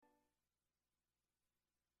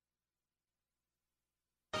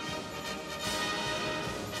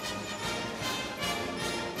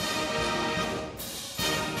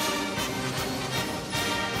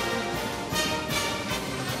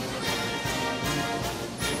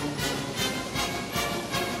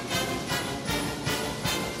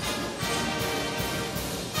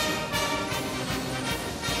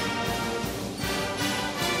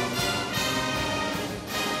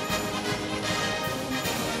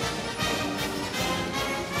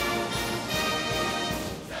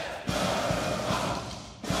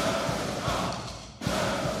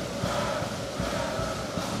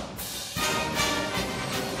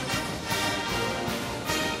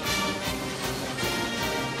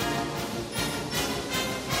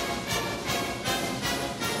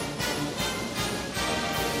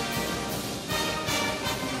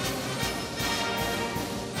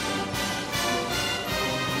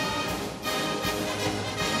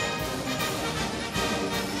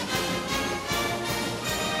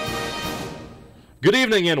Good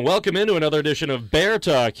evening and welcome into another edition of Bear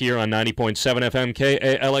Talk here on 90.7 FM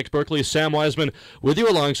KALX Berkeley. Sam Wiseman with you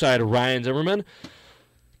alongside Ryan Zimmerman,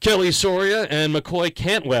 Kelly Soria, and McCoy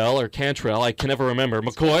Cantwell, or Cantrell. I can never remember.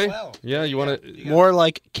 McCoy? Well. Yeah, you want to... More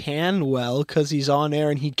like Canwell, because he's on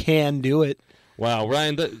air and he can do it. Wow,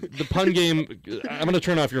 Ryan, the pun game... I'm going to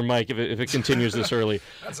turn off your mic if it continues this early.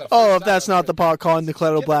 If that's not the pot calling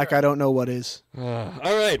Declaro Black, I don't know what is. All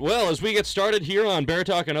right, well, as we get started here on Bear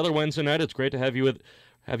Talk another Wednesday night, it's great to have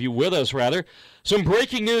you with us, rather. Some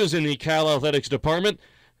breaking news in the Cal Athletics department,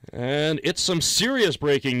 and it's some serious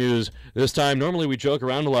breaking news this time. Normally we joke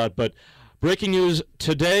around a lot, but breaking news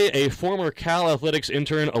today, a former Cal Athletics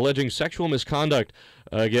intern alleging sexual misconduct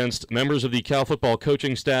against members of the Cal football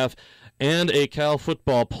coaching staff and a Cal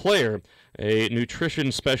football player, a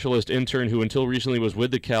nutrition specialist intern who until recently was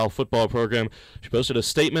with the Cal football program. She posted a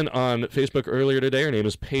statement on Facebook earlier today. Her name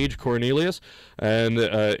is Paige Cornelius, and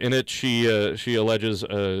in it she alleges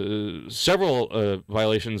several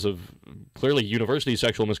violations of clearly university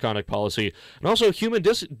sexual misconduct policy and also human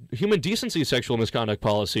decency sexual misconduct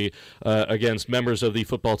policy against members of the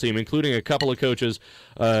football team, including a couple of coaches.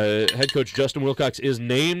 Head coach Justin Wilcox is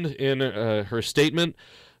named in her statement.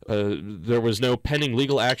 There was no pending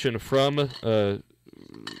legal action from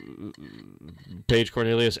Paige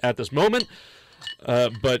Cornelius at this moment,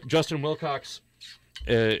 but Justin Wilcox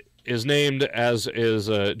is named, as is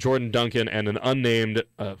Jordan Duncan, and an unnamed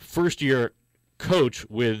first-year coach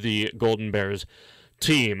with the Golden Bears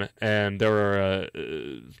team. And there are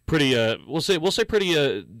pretty, we'll say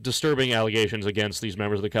pretty disturbing allegations against these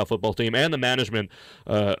members of the Cal football team and the management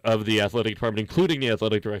of the athletic department, including the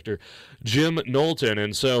athletic director, Jim Knowlton.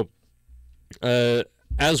 And so,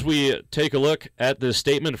 as we take a look at this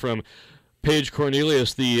statement from Paige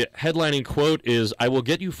Cornelius, the headlining quote is, "I will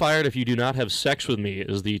get you fired if you do not have sex with me,"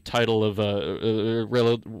 is the title of,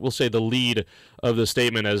 we'll say the lead of the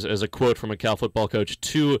statement as a quote from a Cal football coach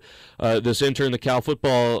to this intern. The Cal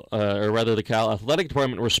football, or rather the Cal athletic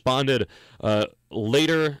department responded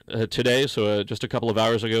later today, so just a couple of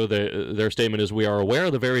hours ago. Their statement is, "We are aware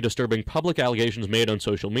of the very disturbing public allegations made on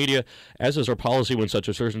social media. As is our policy when such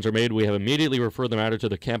assertions are made, we have immediately referred the matter to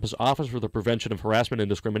the campus office for the prevention of harassment and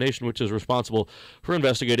discrimination, which is responsible for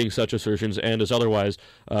investigating such assertions and is otherwise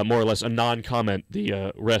more or less a non-comment."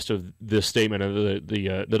 The rest of this statement of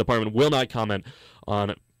the department will not comment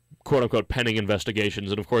on quote-unquote pending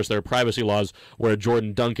investigations. And of course there are privacy laws where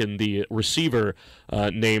Jordan Duncan, the receiver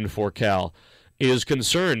named for Cal, is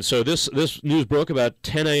concerned. So this news broke about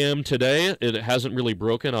 10 a.m. today. It hasn't really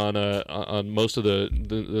broken on most of the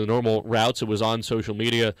normal routes. It was on social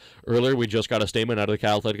media earlier. We just got a statement out of the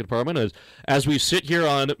Cal Athletic Department. As we sit here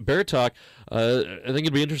on Bear Talk, I think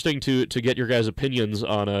it'd be interesting to get your guys' opinions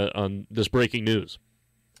on this breaking news.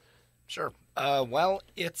 Sure. Well,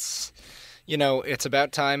 it's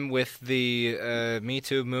about time with the Me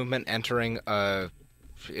Too movement entering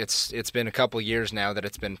It's been a couple years now that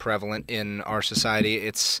it's been prevalent in our society.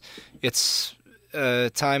 It's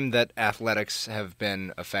time that athletics have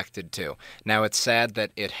been affected too. Now, it's sad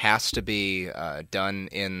that it has to be done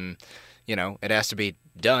it has to be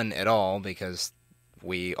done at all, because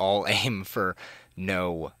we all aim for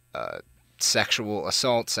no sexual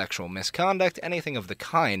assault, sexual misconduct, anything of the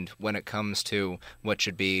kind when it comes to what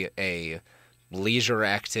should be a leisure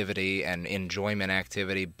activity and enjoyment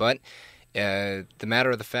activity. But the matter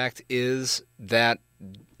of the fact is that,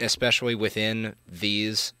 especially within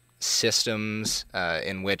these systems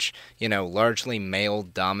in which, largely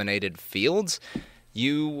male-dominated fields,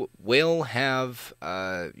 you will have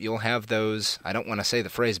you'll have those, I don't want to say the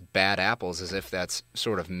phrase bad apples as if that's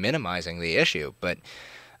sort of minimizing the issue, but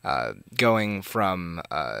going from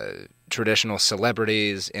traditional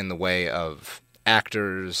celebrities in the way of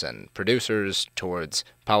actors and producers towards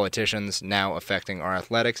politicians now affecting our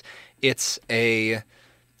athletics. It's a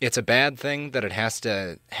bad thing that it has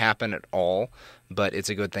to happen at all, but it's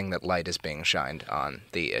a good thing that light is being shined on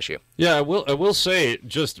the issue. Yeah, I will say,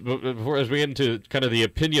 just before, as we get into kind of the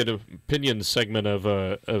opinion segment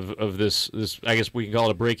of this, I guess we can call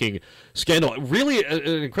it a breaking scandal. Really,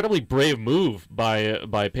 an incredibly brave move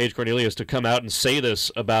by Paige Cornelius to come out and say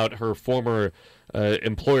this about her former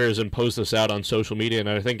employers and post this out on social media. And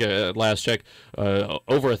I think at last check,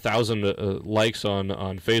 over 1,000 likes on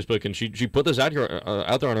Facebook, and she put this out there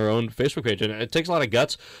on her own Facebook page. And it takes a lot of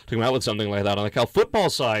guts to come out with something like that. On the Cal football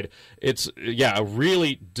side, it's a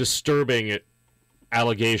really disturbing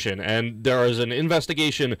allegation, and there is an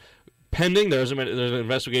investigation pending. There's an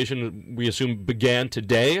investigation we assume began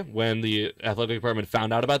today when the athletic department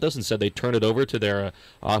found out about this and said they turned it over to their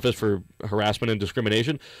office for harassment and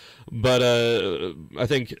discrimination. But I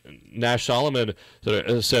think Nash Solomon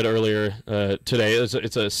said earlier today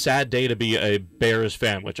it's a sad day to be a Bears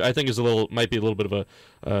fan, which I think is might be a little bit of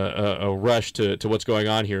a rush to what's going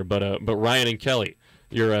on here. But Ryan and Kelly,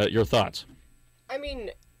 your thoughts? I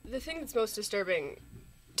mean, the thing that's most disturbing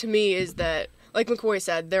to me is that, like McCoy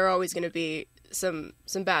said, there are always going to be some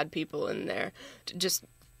bad people in there just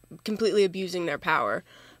completely abusing their power.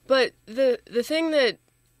 But the thing that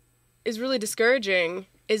is really discouraging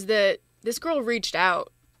is that this girl reached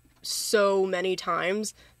out so many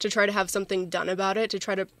times to try to have something done about it, to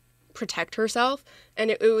try to protect herself, and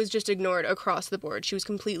it was just ignored across the board. She was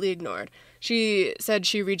completely ignored. She said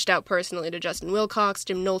she reached out personally to Justin Wilcox,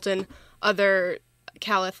 Jim Knowlton, other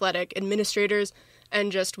Cal Athletic administrators, and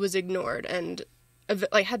just was ignored and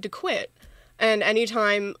had to quit. And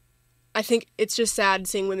anytime, I think it's just sad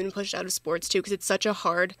seeing women pushed out of sports too, because it's such a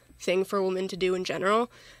hard thing for women to do in general,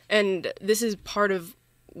 and this is part of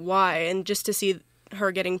why. And just to see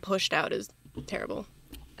her getting pushed out is terrible.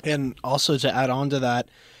 And also to add on to that,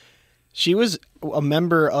 she was a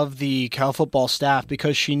member of the Cal football staff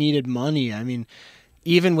because she needed money. I mean,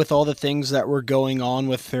 even with all the things that were going on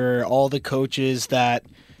with her, all the coaches that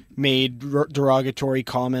made derogatory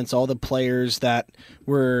comments, all the players that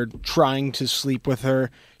were trying to sleep with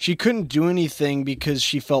her, she couldn't do anything because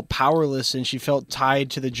she felt powerless and she felt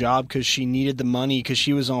tied to the job because she needed the money because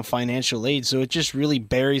she was on financial aid. So it just really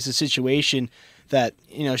buries the situation that,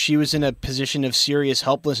 she was in a position of serious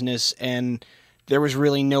helplessness and there was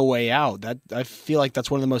really no way out. That I feel like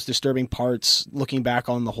that's one of the most disturbing parts looking back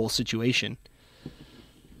on the whole situation.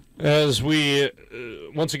 As we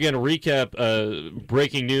once again recap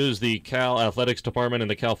breaking news, the Cal Athletics Department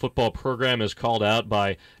and the Cal football program is called out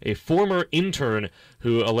by a former intern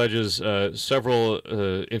who alleges several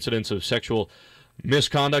incidents of sexual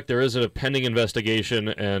misconduct. There is a pending investigation,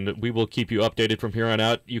 and we will keep you updated from here on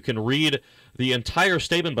out. You can read the entire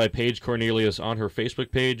statement by Paige Cornelius on her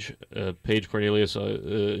Facebook page, Paige Cornelius.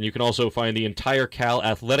 You can also find the entire Cal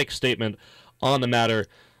Athletic statement on the matter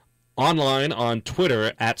online on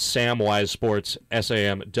Twitter at Samwise Sports,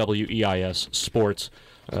 SAMWEIS Sports.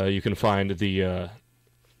 You can find the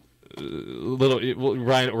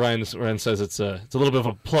Ryan says it's a little bit of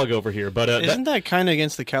a plug over here, but isn't that kind of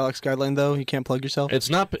against the Calex guideline though? You can't plug yourself. It's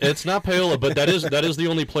not Paola, but that is the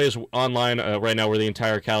only place online right now where the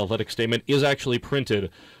entire Cal Athletic statement is actually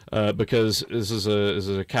printed. Because this is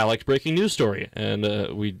a Calex breaking news story, and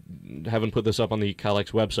we haven't put this up on the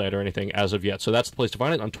Calex website or anything as of yet. So that's the place to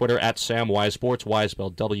find it, on Twitter at SamWise Sports, Y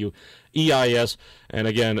spelled WEIS. And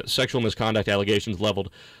again, sexual misconduct allegations leveled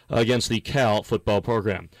against the Cal football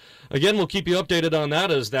program. Again, we'll keep you updated on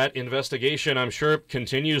that as that investigation, I'm sure,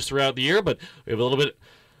 continues throughout the year, but we have a little bit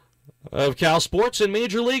of Cal sports and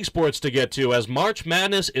Major League sports to get to, as March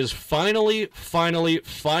Madness is finally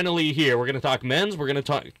here. We're going to talk men's, we're going to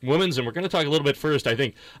talk women's, and we're going to talk a little bit first, I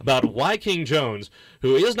think, about Wyking Jones,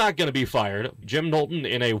 who is not going to be fired. Jim Knowlton,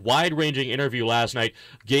 in a wide-ranging interview last night,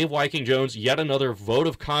 gave Wyking Jones yet another vote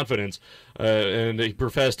of confidence, and he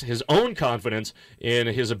professed his own confidence in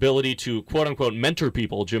his ability to, quote-unquote, mentor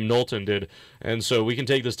people. Jim Knowlton did. And so we can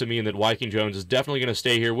take this to mean that Wyking Jones is definitely going to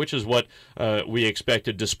stay here, which is what we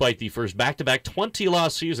expected, despite the first back-to-back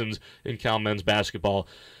 20-loss seasons in Cal men's basketball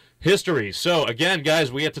history. So, again,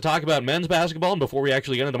 guys, we have to talk about men's basketball, and before we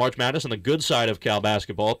actually get into March Madness on the good side of Cal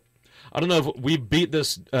basketball, I don't know if we beat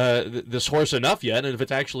this horse enough yet, and if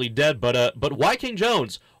it's actually dead, but Wyking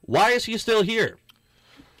Jones, why is he still here?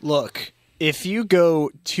 Look, if you go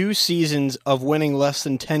 2 seasons of winning less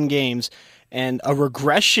than 10 games and a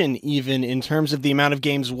regression even in terms of the amount of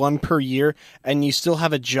games won per year, and you still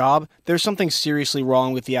have a job, there's something seriously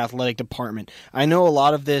wrong with the athletic department. I know a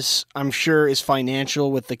lot of this, I'm sure, is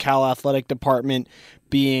financial, with the Cal athletic department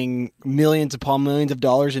being millions upon millions of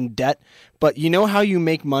dollars in debt, but you know how you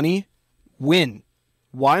make money? Win.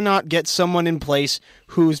 Why not get someone in place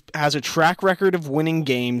who has a track record of winning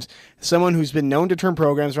games, someone who's been known to turn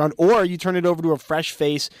programs around, or you turn it over to a fresh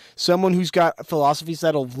face, someone who's got philosophies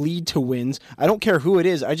that'll lead to wins. I don't care who it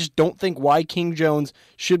is. I just don't think Wyking Jones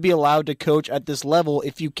should be allowed to coach at this level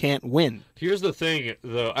if you can't win. Here's the thing,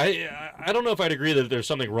 though. I don't know if I'd agree that there's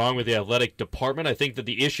something wrong with the athletic department. I think that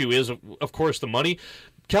the issue is, of course, the money.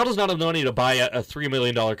 Cal does not have the money to buy a $3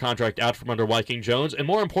 million contract out from under Wyking Jones, and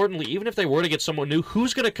more importantly, even if they were to get someone new,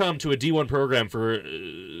 who's going to come to a D1 program for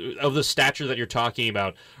of the stature that you're talking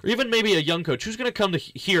about, or even maybe a young coach, who's going to come to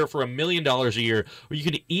here for $1 million a year, where you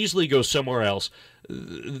can easily go somewhere else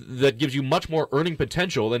that gives you much more earning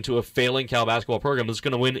potential than to a failing Cal basketball program that's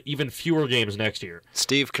going to win even fewer games next year.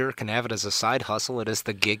 Steve Kerr can have it as a side hustle. It is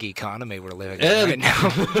the gig economy we're living in right now.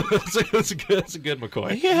 That's a good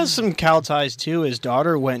McCoy. He has some Cal ties, too. His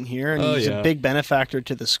daughter went here, and he's yeah. a big benefactor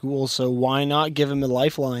to the school, so why not give him a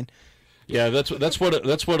lifeline? Yeah, that's what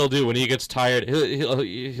he'll do when he gets tired.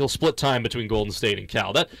 He'll split time between Golden State and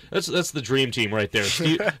Cal. That's the dream team right there.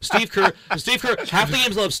 Steve Kerr. Half the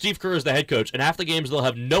games they'll have Steve Kerr as the head coach, and half the games they'll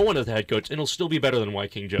have no one as the head coach, and he'll still be better than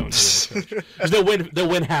Wyking Jones as the head coach. 'Cause they'll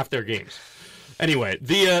win half their games. Anyway,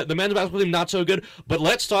 the men's basketball team not so good, but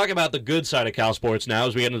let's talk about the good side of Cal sports now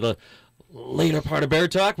as we get into the later part of Bear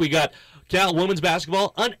Talk. We got Cal women's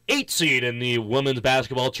basketball, an 8 seed in the women's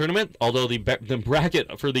basketball tournament, although the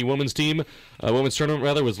bracket for the women's team, women's tournament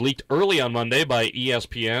rather, was leaked early on Monday by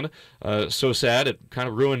ESPN. So sad. It kind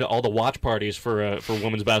of ruined all the watch parties for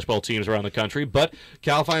women's basketball teams around the country. But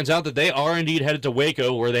Cal finds out that they are indeed headed to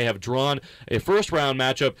Waco, where they have drawn a first-round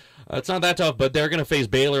matchup. It's not that tough, but they're going to face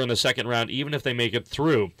Baylor in the second round, even if they make it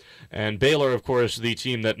through. And Baylor, of course, the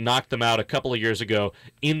team that knocked them out a couple of years ago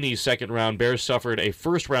in the second round. Bears suffered a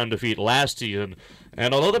first-round defeat last season.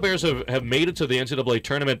 And although the Bears have made it to the NCAA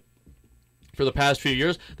tournament for the past few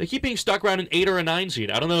years, they keep being stuck around an 8 or a 9 seed.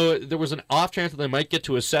 I don't know, there was an off chance that they might get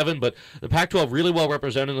to a 7, but the Pac-12 really well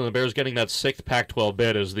represented, and the Bears getting that 6th Pac-12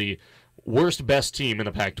 bid as the worst, best team in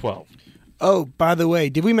the Pac-12. Oh, by the way,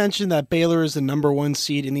 did we mention that Baylor is the number 1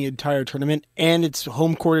 seed in the entire tournament and it's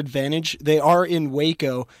home court advantage? They are in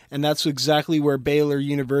Waco, and that's exactly where Baylor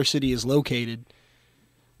University is located.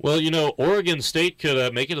 Well, Oregon State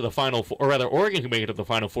could make it to the Final Four, or rather, Oregon could make it to the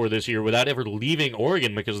Final Four this year without ever leaving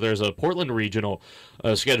Oregon because there's a Portland regional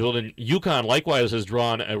scheduled, and UConn likewise has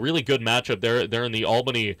drawn a really good matchup. They're in the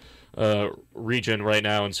Albany region right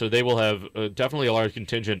now, and so they will have definitely a large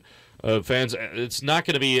contingent of fans. It's not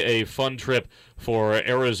going to be a fun trip for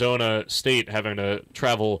Arizona State having to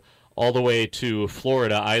travel all the way to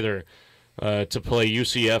Florida either. To play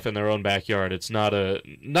UCF in their own backyard. It's not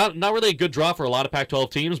really a good draw for a lot of Pac-12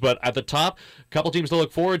 teams, but at the top, a couple teams to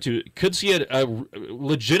look forward to. Could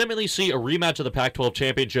legitimately see a rematch of the Pac-12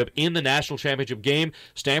 championship in the national championship game.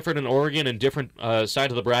 Stanford and Oregon in different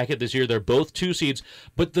sides of the bracket this year. They're both 2 seeds,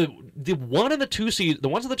 but the ones of the 2 seeds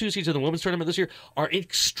in the women's tournament this year are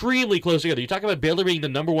extremely close together. You talk about Baylor being the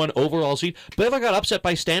number 1 overall seed. Baylor got upset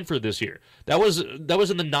by Stanford this year. That was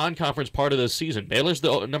in the non-conference part of this season. Baylor's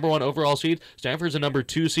the number 1 overall seed. Stanford's a number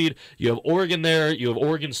 2 seed. You have Oregon there. You have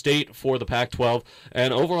Oregon State for the Pac-12.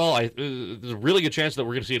 And overall, there's a really good chance that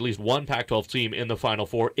we're going to see at least one Pac-12 team in the Final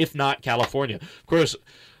Four, if not California. Of course,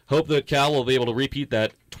 hope that Cal will be able to repeat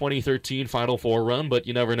that 2013 Final Four run, but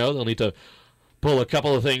you never know. They'll need to pull a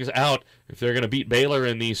couple of things out if they're going to beat Baylor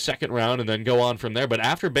in the second round and then go on from there. But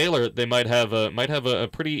after Baylor, they might have a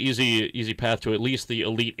pretty easy path to at least the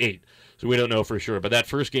Elite 8. So we don't know for sure. But that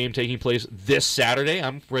first game taking place this Saturday,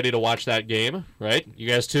 I'm ready to watch that game, right? You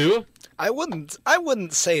guys too? I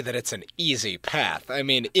wouldn't say that it's an easy path. I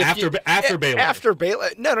mean, after Baylor. After Baylor.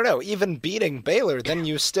 No. Even beating Baylor, then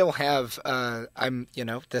you still have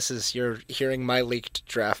you're hearing my leaked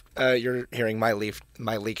draft. You're hearing my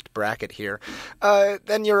leaked bracket here.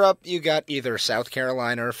 Then you're up. You got either South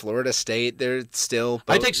Carolina or Florida State. They're still.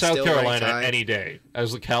 I take South Carolina any day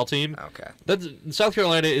as the Cal team. Okay. South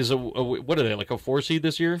Carolina is what are they, like a 4 seed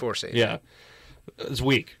this year? 4 seed. Yeah. It's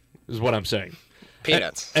weak, is what I'm saying.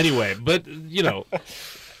 Peanuts. Anyway, but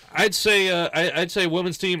I'd say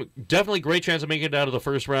women's team definitely great chance of making it out of the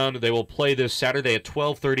first round. They will play this Saturday at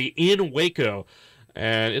 12:30 in Waco,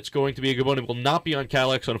 and it's going to be a good one. It will not be on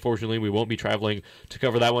Calix, unfortunately. We won't be traveling to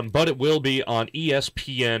cover that one, but it will be on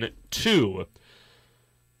ESPN2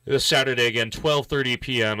 this Saturday again, 12:30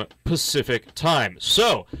 p.m. Pacific time.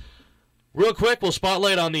 So, real quick, we'll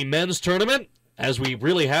spotlight on the men's tournament, as we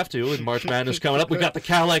really have to with March Madness coming up. We got the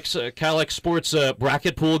Calix Sports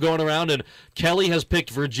bracket pool going around, and Kelly has picked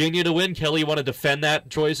Virginia to win. Kelly, you want to defend that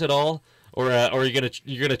choice at all, or are you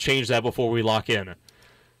gonna change that before we lock in?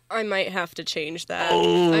 I might have to change that.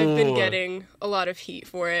 Oh. I've been getting a lot of heat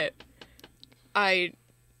for it. I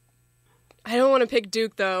don't want to pick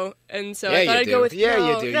Duke though, and so I thought I'd go with you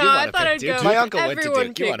do. No, I thought I'd go. My uncle went to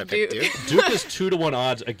Everyone Duke. You want to pick Duke? Duke is 2-1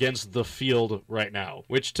 odds against the field right now,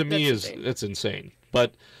 which to me That's is insane. it's insane.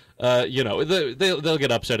 But they'll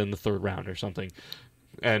get upset in the third round or something.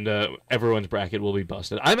 and everyone's bracket will be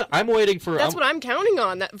busted. I'm waiting for. That's what I'm counting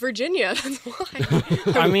on. That Virginia. That's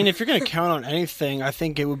why. I mean, if you're going to count on anything, I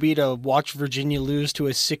think it would be to watch Virginia lose to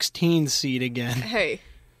a 16 seed again. Hey.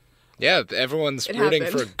 Yeah, everyone's It rooting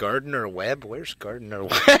happened. for Gardner Webb. Where's Gardner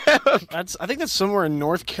Webb? I think that's somewhere in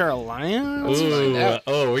North Carolina. Ooh, out.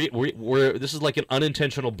 we're this is like an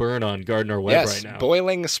unintentional burn on Gardner Webb Yes, right now.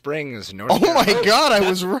 Boiling Springs, North Oh my Carolina. God, I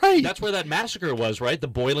was right. That's where that massacre was, right? The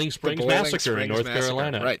Boiling The Springs Boiling massacre in Springs North Massacre.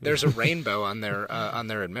 Carolina. Right, there's a rainbow on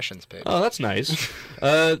their admissions page. Oh, that's nice.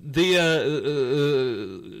 The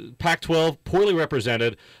Pac-12 poorly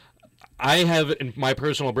represented. I have in my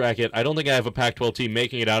personal bracket. I don't think I have a Pac-12 team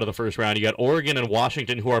making it out of the first round. You got Oregon and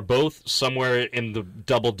Washington, who are both somewhere in the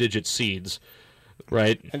double-digit seeds,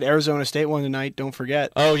 right? And Arizona State won tonight, don't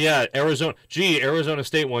forget. Oh yeah, Arizona. Gee, Arizona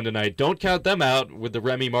State won tonight. Don't count them out with the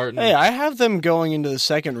Remy Martin. Hey, I have them going into the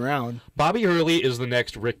second round. Bobby Hurley is the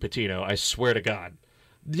next Rick Pitino. I swear to God.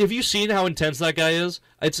 Have you seen how intense that guy is?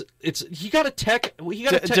 It's he got a tech. He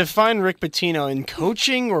got a tech. Define Rick Pitino in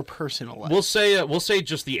coaching or personal life. We'll say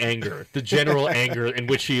just the anger, the general anger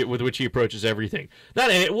with which he approaches everything.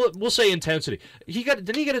 Not we'll say intensity. He got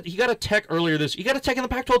a tech earlier this. He got a tech in the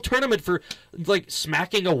Pac-12 tournament for like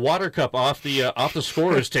smacking a water cup off the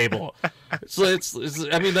scorer's table. It's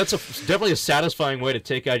I mean that's definitely a satisfying way to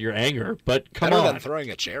take out your anger. But come Better on, than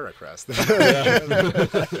throwing a chair across the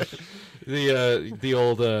the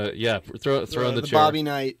old throw in the chair. Bobby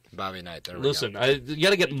Knight. Bobby Knight. There we Listen, go. you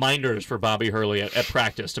got to get minders for Bobby Hurley at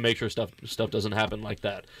practice to make sure stuff doesn't happen like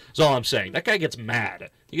that. That's all I'm saying. That guy gets mad.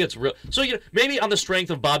 He gets real. So maybe on the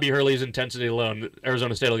strength of Bobby Hurley's intensity alone,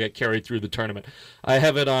 Arizona State will get carried through the tournament. I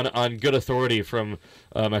have it on good authority from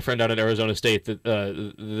my friend down at Arizona State that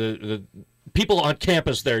the people on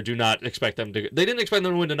campus there do not expect them to. They didn't expect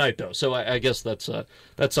them to win tonight though. So I guess that's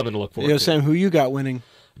something to look forward Yo, to. Sam, who you got winning?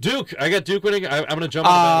 Duke. I got Duke winning. I'm going to jump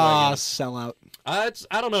on the bandwagon. Sellout.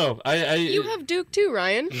 I don't know. You have Duke too,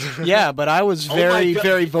 Ryan. Yeah, but I was Oh very, my God.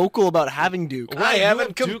 very vocal about having Duke. I you haven't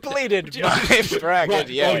have Duke- completed my bracket Right,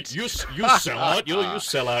 yet. right. You sell out. You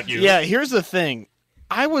sell out. You. Yeah, here's the thing.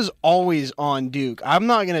 I was always on Duke. I'm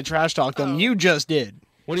not going to trash talk them. You just did.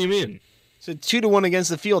 What do you mean? So 2-1 against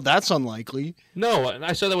the field. That's unlikely. No,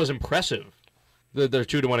 I said that was impressive. They're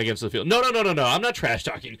 2-1 against the field. No. I'm not trash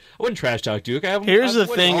talking. I wouldn't trash talk Duke. Here's the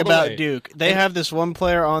thing about way. Duke. They have this one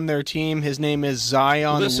player on their team. His name is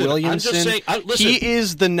Zion Listen, I'm Williamson. just saying- listen. He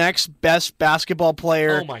is the next best basketball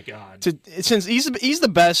player. Oh my God. Since he's the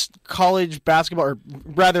best college basketball, or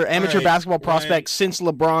rather amateur right, basketball Ryan. prospect since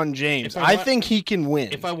LeBron James. If I I want- think he can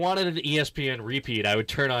win. If I wanted an ESPN repeat, I would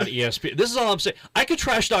turn on ESPN. This is all I'm saying. I could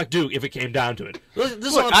trash talk Duke if it came down to it. This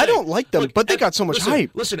is all Look, I'm I saying. don't like them, but they got so much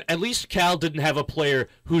hype. Listen, at least Cal didn't have a player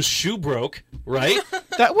whose shoe broke, right?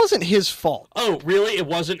 That wasn't his fault. Oh, really? It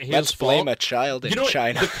wasn't his Let's fault. blame a child in You know what?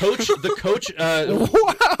 China. The coach.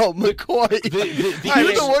 Wow, McCoy. You're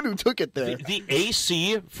AC the one who took it there. The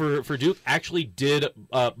AC for Duke actually did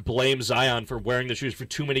blame Zion for wearing the shoes for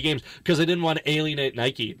too many games because they didn't want to alienate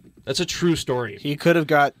Nike. That's a true story. He could have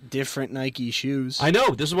got different Nike shoes. I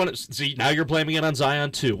know. This is what. See, now you're blaming it on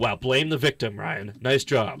Zion too. Wow, blame the victim, Ryan. Nice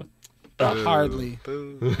job. Hardly.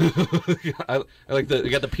 I like you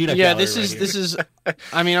got the peanut. Yeah, gallery this right is here. this is.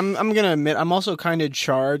 I mean, I'm gonna admit I'm also kind of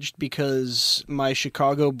charged because my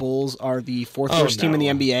Chicago Bulls are the fourth Oh, worst team in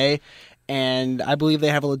the no. NBA, and I believe they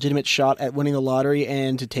have a legitimate shot at winning the lottery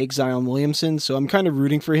and to take Zion Williamson. So I'm kind of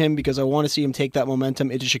rooting for him because I want to see him take that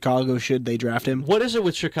momentum into Chicago should they draft him. What is it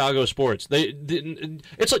with Chicago sports?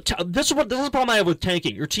 It's like this is the problem I have with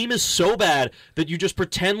tanking. Your team is so bad that you just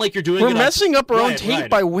pretend like you're doing. We're it messing up our own Ryan, tape Ryan,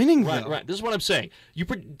 by winning, Right, though. right. This is what I'm saying.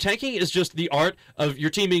 Tanking is just the art of your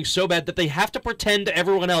team being so bad that they have to pretend to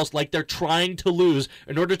everyone else like they're trying to lose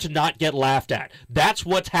in order to not get laughed at. That's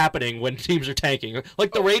what's happening when teams are tanking.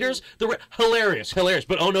 Like the Raiders, hilarious.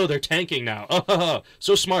 But oh no, they're tanking now.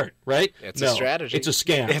 So smart, right? It's No, a strategy. It's a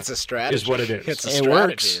scam. It's a strategy. Is what it is. It's a It strategy.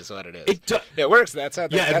 works. Is what it is. It do- It works. That's how.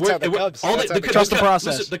 Yeah, That's how the Cubs. all that's how the Trust the Cubs-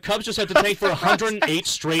 process. Listen, the Cubs just had to tank for 108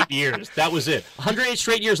 straight years. That was it. 108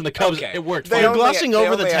 straight years, and the Cubs, Okay. it worked. They You're only- glossing they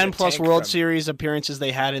over the only had 10 to plus tank World from- Series appearances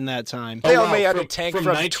they had in that time. They Oh, only wow. had to From- tank from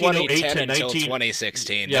from 1908 2010 to until 19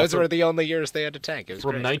 2016. Yeah, Those from- were the only years they had to tank. It was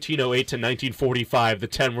From great. 1908 to 1945, the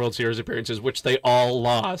 10 World Series appearances, which they all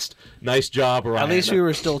lost. Nice job, Ryan. At least we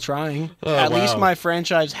were still trying. Oh, At wow. least my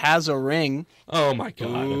franchise has a ring. Oh, my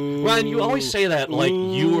God. Ryan, you always say that like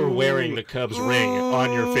you were wearing the Cubs ring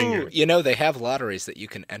on your finger. You know, they have lotteries that you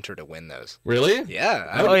can enter to win those. Really?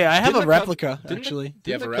 Yeah. Oh yeah, I have Didn't a the Cub- replica didn't actually.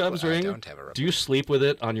 Do you have Didn't a the Cubs replica? ring? I don't have a replica. Do you sleep with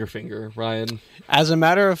it on your finger, Ryan? As a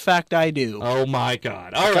matter of fact, I do. Oh, my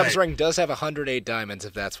God. All Cubs right. ring does have 108 diamonds,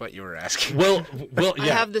 if that's what you were asking. Well, I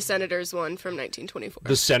yeah. have the Senators one from 1924.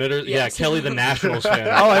 The Senators? Yeah, Yes. Kelly, the Nationals fan.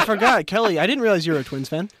 Oh, I forgot, Kelly. I didn't realize you were a Twins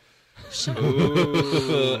fan.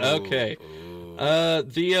 Okay.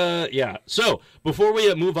 Yeah. So before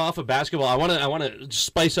we move off of basketball, I want to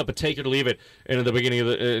spice up a take it or leave it into the beginning of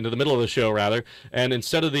into the middle of the show rather. And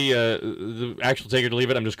instead of the actual take it or leave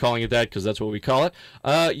it, I'm just calling it that because that's what we call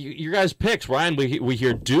it. You guys picks, Ryan. We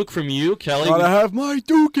hear Duke from you, Kelly. Gotta have my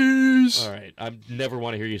Dookies. All right. I never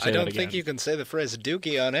want to hear you say I that don't again. think you can say the phrase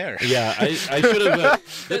Dookie on air. Yeah, I should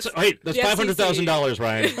have. That's the $500,000,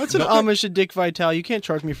 Ryan. That's an homage to Dick Vitale. You can't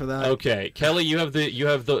charge me for that. Okay, Kelly, you have the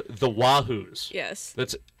Wahoos. Yes.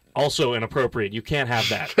 That's also inappropriate. You can't have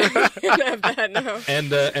that. Can't have that, no.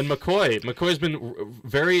 And McCoy's been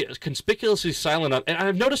very conspicuously silent on. And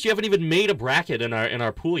I've noticed you haven't even made a bracket in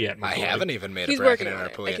our pool yet. McCoy. I haven't even made He's a bracket working in on our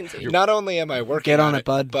it. pool I yet. can see. Not only am I working Get on it,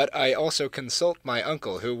 bud. but I also consult my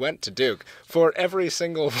uncle who went to Duke for every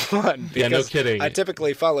single one. Yeah, no because kidding. I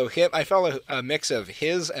typically follow him. I follow a mix of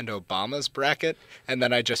his and Obama's bracket, and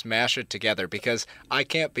then I just mash it together because I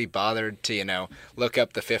can't be bothered to, look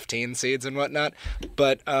up the 15 seeds and whatnot.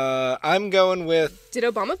 But I'm going with... Did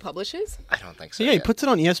Obama publish his? I don't think so. Yeah, he yet. puts it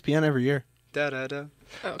on ESPN every year. Da-da-da.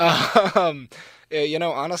 Oh,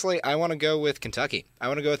 Honestly, I want to go with Kentucky.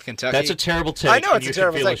 That's a terrible take. I know and it's a you should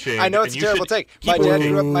terrible feel take. ashamed, I know and it's a you terrible should take.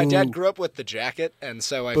 keep My dad grew up with the jacket, and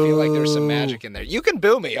so I feel like there's some magic in there. You can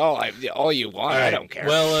boo me all you want. All I right. don't care.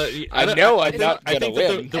 Well, I know I'm I not think gonna that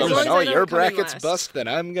win. the But As long when as all I don't your come in brackets last. bust, then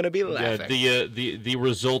I'm gonna be laughing. the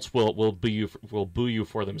results will boo you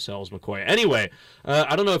for themselves, McCoy. Anyway,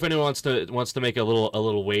 I don't know if anyone wants to make a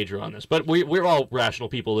little wager on this, but we're all rational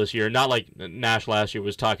people this year. Not like Nash last year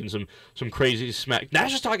was talking some crazy smack.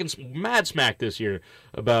 Nash is talking some mad smack this year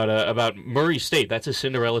about Murray State. That's a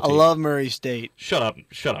Cinderella I team. love Murray State. Shut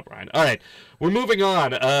up, Ryan. All right, we're moving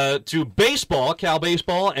on to baseball, Cal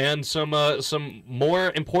baseball, and some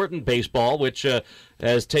more important baseball, which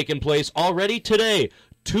has taken place already today.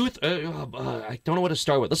 I don't know what to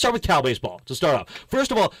start with. Let's start with Cal baseball to start off.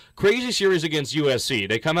 First of all, crazy series against USC.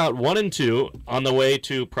 They come out 1-2 on the way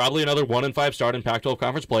to probably another 1-5 start in Pac-12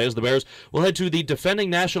 conference play as the Bears will head to the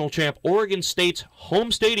defending national champ Oregon State's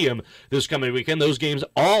home stadium this coming weekend. Those games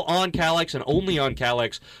all on Calex and only on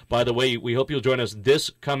Calex. By the way, we hope you'll join us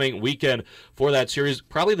this coming weekend for that series.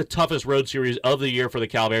 Probably the toughest road series of the year for the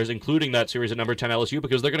Cal Bears, including that series at number 10 LSU,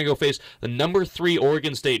 because they're going to go face the number 3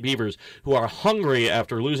 Oregon State Beavers, who are hungry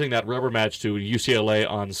after losing that rubber match to UCLA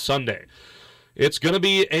on Sunday. It's going to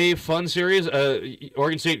be a fun series.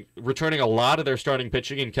 Oregon State returning a lot of their starting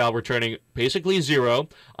pitching and Cal returning basically 0.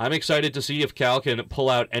 I'm excited to see if Cal can pull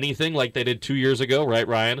out anything like they did 2 years ago, right,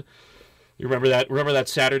 Ryan? You remember that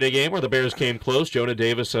Saturday game where the Bears came close? Jonah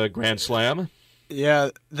Davis, a grand slam. Yeah,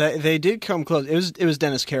 they did come close. It was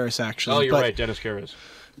Dennis Karras actually. Oh, you're right, Dennis Karras.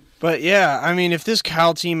 But yeah, I mean, if this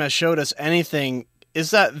Cal team has showed us anything,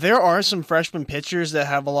 is that there are some freshman pitchers that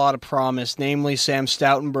have a lot of promise, namely Sam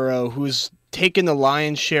Stoutenborough, who's taken the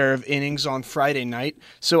lion's share of innings on Friday night.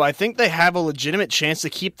 So I think they have a legitimate chance to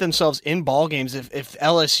keep themselves in ball games. If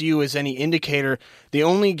LSU is any indicator, the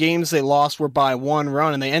only games they lost were by 1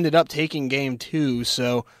 run, and they ended up taking game 2.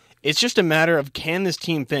 So it's just a matter of, can this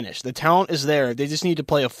team finish? The talent is there. They just need to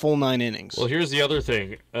play a full 9 innings. Well, here's the other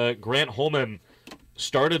thing. Grant Holman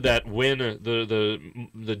started that win,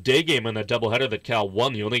 the day game in that doubleheader that Cal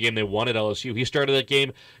won, the only game they won at LSU. He started that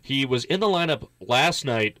game. He was in the lineup last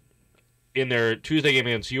night in their Tuesday game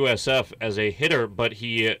against USF as a hitter, but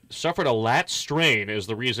he suffered a lat strain is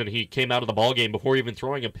the reason he came out of the ballgame before even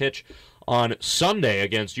throwing a pitch on Sunday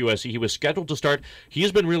against USC. He was scheduled to start.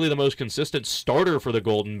 He's been really the most consistent starter for the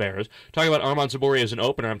Golden Bears. Talking about Armand Sabori as an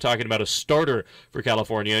opener, I'm talking about a starter for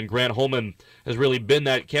California, and Grant Holman has really been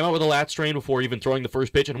that. Came out with a lat strain before even throwing the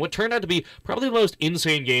first pitch, and what turned out to be probably the most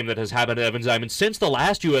insane game that has happened at Evans Diamond since the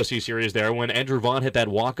last USC series there when Andrew Vaughn hit that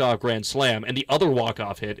walk-off grand slam and the other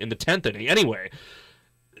walk-off hit in the 10th inning. Anyway,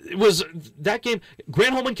 it was that game.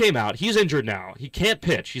 Grant Holman came out. He's injured now. He can't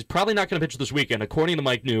pitch. He's probably not going to pitch this weekend, according to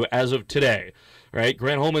Mike New, as of today. Right?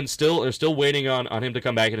 Grant Holman are still waiting on him to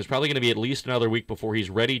come back, and it's probably going to be at least another week before he's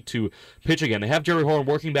ready to pitch again. They have Jerry Horn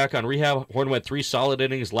working back on rehab. Horn went 3 solid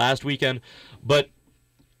innings last weekend, but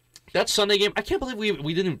that Sunday game, I can't believe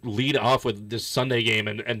we didn't lead off with this Sunday game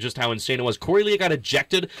and just how insane it was. Corey Lee got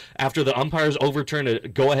ejected after the umpires overturned a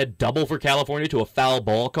go-ahead double for California to a foul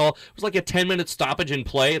ball call. It was like a 10-minute stoppage in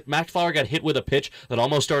play. Max Flower got hit with a pitch that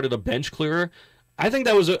almost started a bench clearer. I think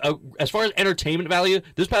that was, as far as entertainment value,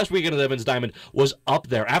 this past weekend at Evans Diamond was up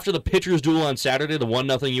there. After the pitcher's duel on Saturday, the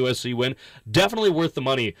 1-0 USC win, definitely worth the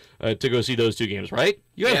money to go see those two games, right?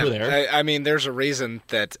 You guys were there. I mean, there's a reason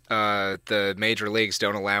that the major leagues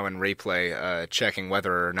don't allow in replay checking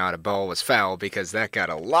whether or not a ball was foul, because that got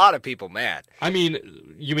a lot of people mad. I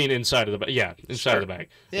mean, you mean inside of the bag? Yeah, inside of the bag.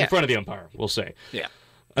 Yeah. In front of the umpire, we'll say. Yeah.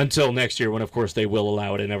 Until next year, when, of course, they will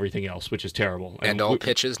allow it and everything else, which is terrible. And all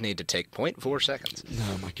pitches need to take 0.4 seconds.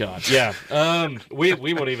 Oh my God! Yeah,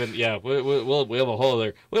 we won't even. Yeah, we have a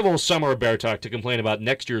whole summer of Bear Talk to complain about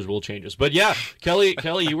next year's rule changes. But yeah, Kelly,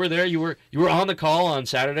 you were there. You were on the call on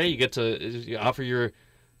Saturday. You get to offer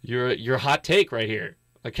your hot take right here.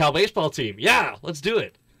 A Cal baseball team. Yeah, let's do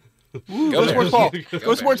it. Go sports ball.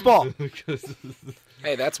 Go sports ball.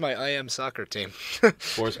 Hey, that's my I am soccer team.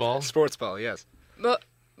 Sports ball. Sports ball, yes. But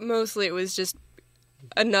mostly it was just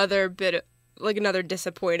another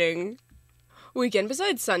disappointing weekend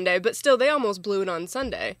besides Sunday, but still they almost blew it on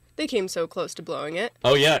Sunday. They came so close to blowing it.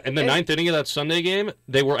 Oh yeah, in the ninth inning of that Sunday game,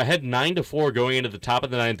 they were ahead 9-4 going into the top of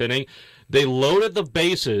the ninth inning. They loaded the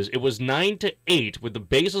bases. It was 9-8 with the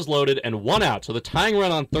bases loaded and 1 out. So the tying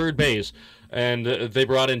run on third base, and they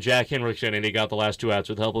brought in Jack Henriksen, and he got the last 2 outs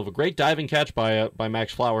with the help of a great diving catch by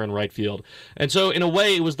Max Flower in right field. And so, in a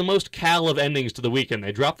way, it was the most Cal of endings to the weekend.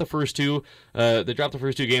 They dropped the first two.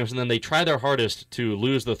 Games, and then they tried their hardest to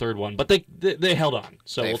lose the third one, but they held on.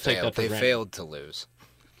 So we'll take that for granted. They failed to lose.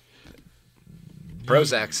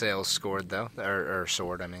 Prozac sales scored though, or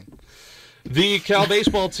soared. I mean. The Cal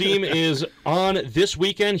baseball team is on this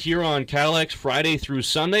weekend here on KalX Friday through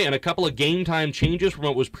Sunday, and a couple of game time changes from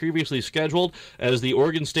what was previously scheduled, as the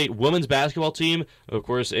Oregon State women's basketball team, of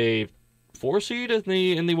course, a 4 seed in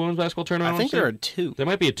the women's basketball tournament. I think they're a 2. They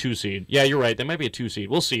might be a 2 seed. Yeah, you're right. They might be a 2 seed.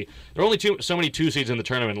 We'll see. There are only so many 2 seeds in the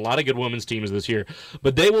tournament. A lot of good women's teams this year,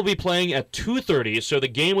 but they will be playing at 2:30. So the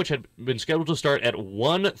game, which had been scheduled to start at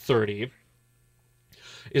 1:30.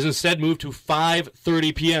 is instead moved to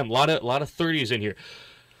 5:30 p.m. A lot of 30s in here.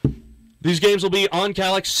 These games will be on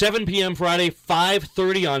KalX, 7 p.m. Friday,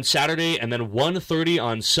 5:30 on Saturday, and then 1:30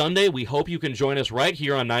 on Sunday. We hope you can join us right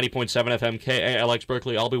here on 90.7 FM KALX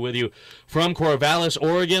Berkeley. I'll be with you from Corvallis,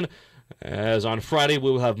 Oregon. As on Friday,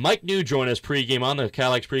 we will have Mike New join us pregame on the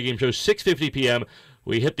KalX pregame show, 6:50 p.m.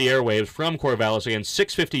 We hit the airwaves from Corvallis again,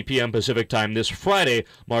 6:50 p.m. Pacific time this Friday,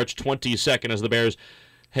 March 22nd, as the Bears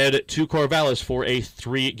head to Corvallis for a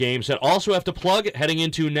 3-game set. Also have to plug, heading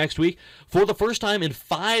into next week, for the first time in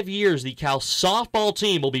 5 years, the Cal softball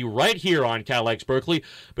team will be right here on KalX Berkeley.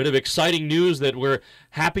 Bit of exciting news that we're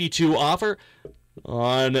happy to offer.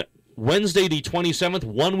 On Wednesday the 27th,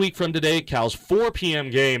 1 week from today, Cal's 4 p.m.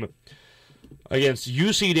 game against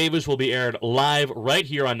UC Davis will be aired live right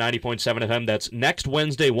here on 90.7 FM. That's next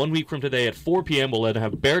Wednesday, 1 week from today at 4 p.m. We'll then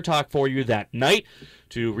have Bear Talk for you that night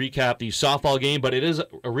to recap the softball game, but it is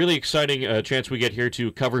a really exciting chance we get here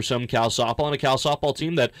to cover some Cal softball, and a Cal softball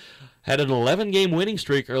team that had an 11-game winning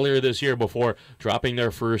streak earlier this year before dropping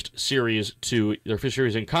their first series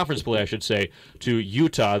in conference play, I should say, to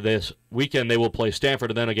Utah. This weekend they will play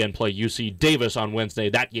Stanford and then again play UC Davis on Wednesday.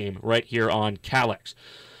 That game right here on KalX.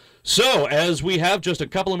 So, as we have just a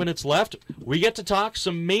couple of minutes left, we get to talk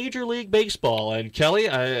some Major League Baseball. And Kelly,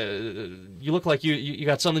 you look like you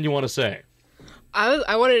got something you want to say.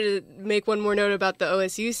 I wanted to make one more note about the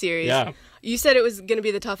OSU series. Yeah. You said it was going to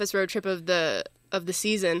be the toughest road trip of the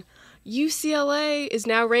season. UCLA is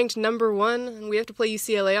now ranked number 1, and we have to play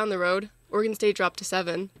UCLA on the road. Oregon State dropped to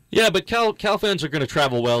 7. Yeah, but Cal fans are going to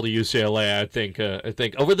travel well to UCLA, I think.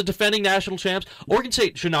 Over the defending national champs, Oregon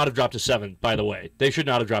State should not have dropped to 7, by the way. They should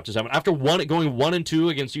not have dropped to 7. After going 1-2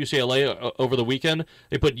 against UCLA over the weekend,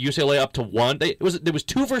 they put UCLA up to 1. There was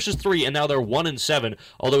 2 versus 3, and now they're 1-7,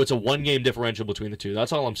 although it's a 1-game differential between the two.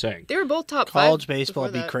 That's all I'm saying. They were both top 5. College baseball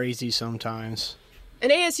be crazy sometimes.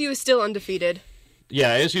 And ASU is still undefeated.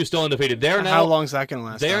 Yeah, ASU is still undefeated. How long is that going to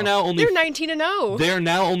last? They're 19-0. They are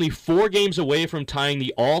now only 4 games away from tying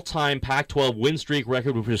the all-time Pac-12 win streak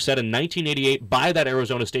record, which was set in 1988 by that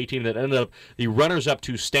Arizona State team that ended up the runners-up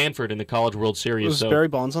to Stanford in the College World Series. Was Barry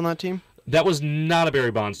Bonds on that team? That was not a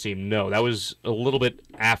Barry Bonds team. No, that was a little bit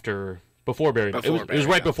before Barry. It was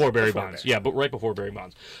right before Barry Bonds. Yeah, but right before Barry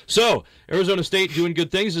Bonds. So Arizona State doing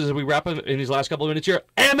good things as we wrap up in these last couple of minutes here.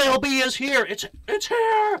 MLB is here. It's here. It's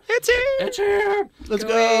here. It's here. Let's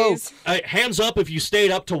go. Hands up if you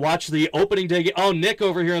stayed up to watch the opening day game. Oh, Nick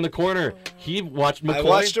over here in the corner. He watched McCoy. I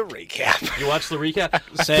watched a recap. You watched the recap?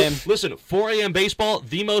 Same. Listen, 4 a.m. baseball,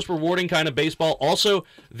 the most rewarding kind of baseball. Also,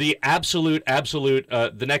 the absolute,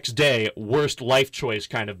 the next day, worst life choice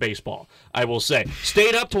kind of baseball, I will say.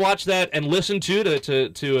 Stayed up to watch that and listen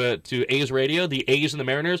to A's radio, the A's and the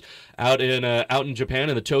Mariners out in Japan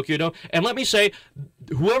in the Tokyo Dome. And let me say,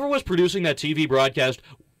 whoever was producing that TV broadcast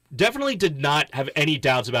definitely did not have any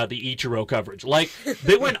doubts about the Ichiro coverage. Like,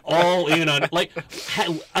 they went all in on, like,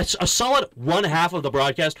 a solid one half of the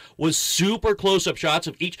broadcast was super close-up shots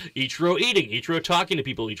of Ichiro eating, Ichiro talking to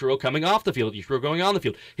people, Ichiro coming off the field, Ichiro going on the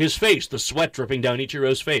field, his face, the sweat dripping down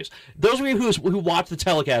Ichiro's face. Those of you who watch the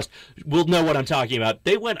telecast will know what I'm talking about.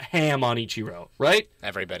 They went ham on Ichiro, right?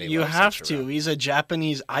 Everybody You loves have Ichiro. to. He's a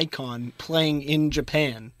Japanese icon playing in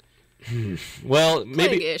Japan. Well,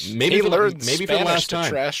 maybe Playing-ish. maybe He for learned the, maybe for Spanish the last to time.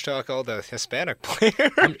 trash talk all the Hispanic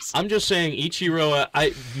players. I'm just saying, Ichiro.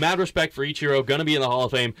 Mad respect for Ichiro, gonna be in the Hall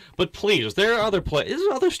of Fame. But please, there are other This is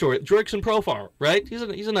another story. Jurickson Profar, right? He's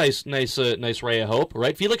a nice ray of hope,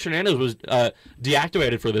 right? Felix Hernandez was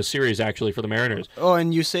deactivated for this series actually for the Mariners. Oh,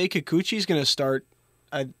 and Yusei Kikuchi's going to start.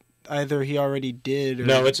 Either he already did. Or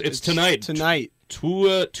No, it's tonight. Tonight.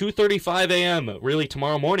 2:35 a.m. Really,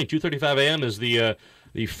 tomorrow morning, 2:35 a.m. is the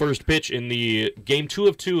first pitch in the game 2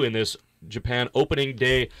 of 2 in this Japan opening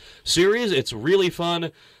day series. It's really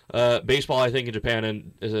fun baseball, I think, in Japan,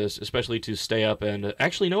 and especially to stay up and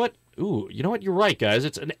actually, you know what? Ooh, you know what? You're right, guys.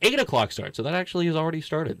 It's an 8 o'clock start, so that actually has already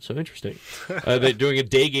started. So interesting. They're doing a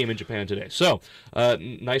day game in Japan today. So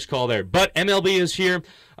nice call there. But MLB is here.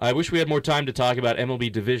 I wish we had more time to talk about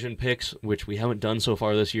MLB division picks, which we haven't done so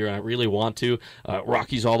far this year. I really want to.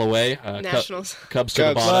 Rockies all the way. Nationals. Cubs to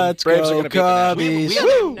the Cubs. bottom. Let's Braves are go, gonna beat the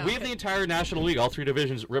Nationals. Cubbies. We No. have the entire National League, all 3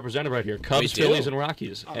 divisions represented right here. Cubs, do? Phillies, and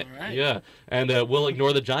Rockies. All right. Yeah, and we'll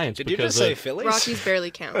ignore the Giants Did you because just say Phillies? Rockies barely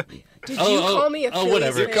count. Did Oh, you oh, call me a oh, Phillies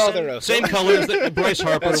whatever. You fan? call her a same colors that Bryce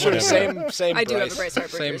Harper. That's true. Whatever. Same. I do have Bryce. a Bryce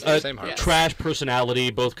Harper Same. jersey. Same Harper. Yes. Trash personality,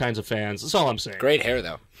 both kinds of fans. That's all I'm saying. Great hair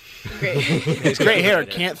though. Great. Great hair.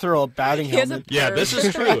 Can't throw a batting He has a helmet. Yeah, perm. this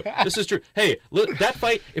is true. This is true. Hey, look, that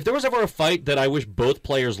fight, if there was ever a fight that I wish both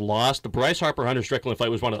players lost, the Bryce Harper-Hunter Strickland fight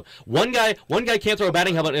was one of them. One guy can't throw a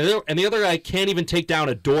batting helmet, and the other guy can't even take down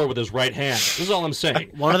a door with his right hand. This is all I'm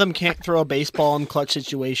saying. One of them can't throw a baseball in clutch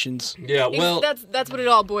situations. Yeah, well, that's what it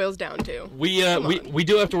all boils down to. we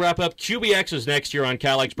do have to wrap up. QBX is next year on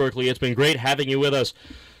Cal-X Berkeley. It's been great having you with us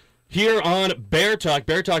here on Bear Talk.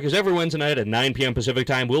 Bear Talk is every Wednesday night at 9 p.m. Pacific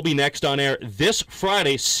time. We'll be next on air this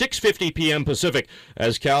Friday, 6:50 p.m. Pacific,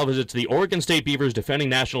 as Cal visits the Oregon State Beavers, defending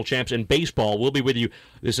national champs in baseball. We'll be with you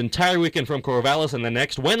this entire weekend from Corvallis, and the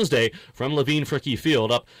next Wednesday from Levine Fricke Field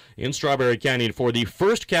up in Strawberry Canyon for the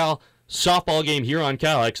first Cal softball game here on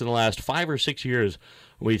Cal-X in the last 5 or 6 years,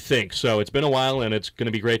 we think. So it's been a while, and it's going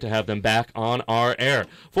to be great to have them back on our air.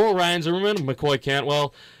 For Ryan Zimmerman, McCoy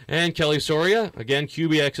Cantwell, and Kelly Soria, again,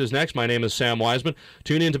 QBX is next. My name is Sam Wiseman.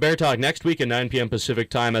 Tune in to Bear Talk next week at 9 p.m. Pacific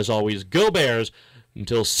time. As always, go Bears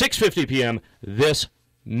until 6:50 p.m. this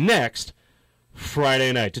next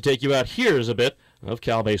Friday night. To take you out, here's a bit of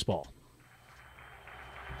Cal baseball.